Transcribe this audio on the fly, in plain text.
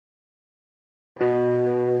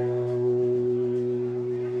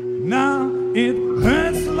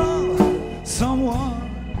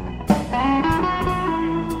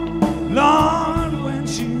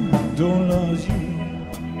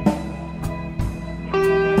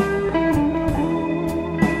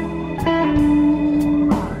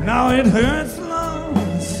it hurts to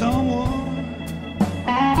love someone,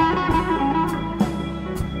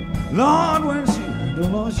 Lord, when she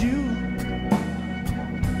don't love you.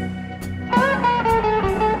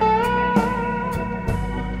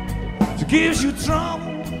 She gives you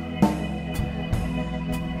trouble,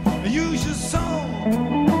 use your soul.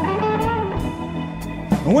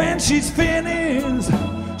 When she's finished,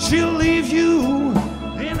 she'll leave you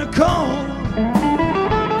in the cold.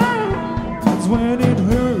 That's when it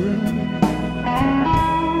hurts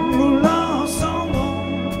to love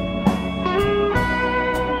someone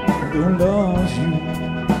who loves you.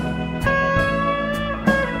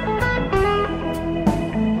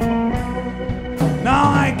 Now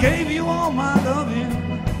I gave you all my loving,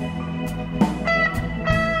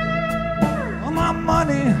 all my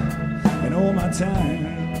money, and all my time.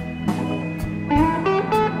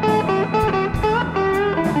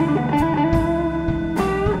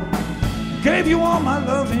 Gave you all my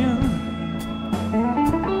loving,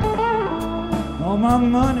 all my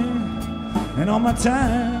money, and all my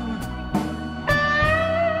time.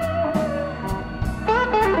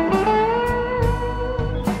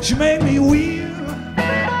 She made me weep,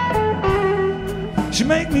 she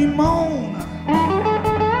made me moan.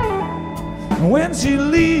 And when she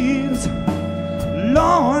leaves,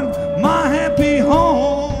 Lord, my happy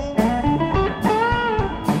home,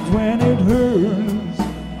 it's when it hurts.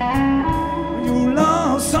 You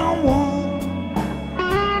love someone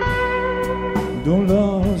who don't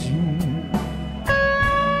love you.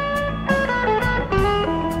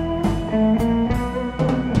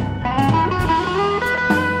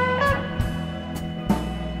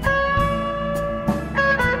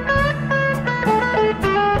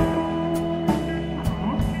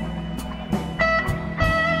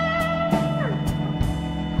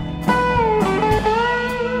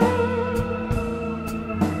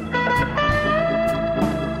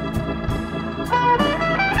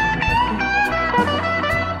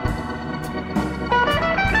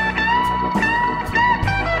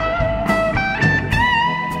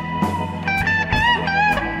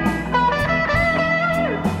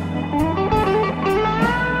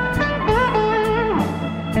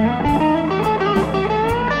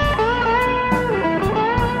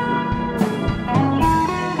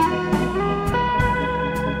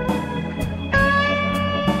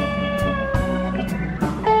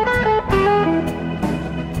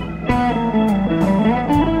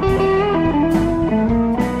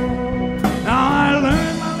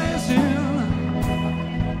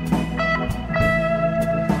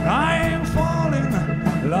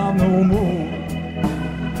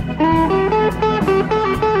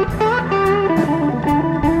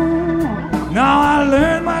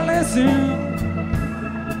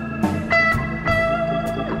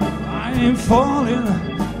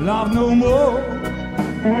 Love no more.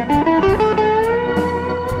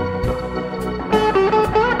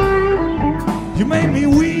 You made me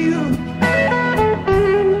weep,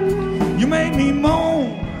 you made me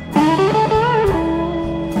moan.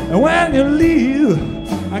 And when you leave,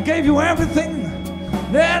 I gave you everything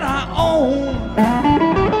that I own.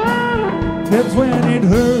 That's when it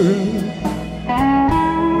hurts,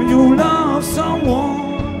 when you love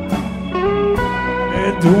someone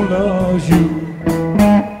that don't love you.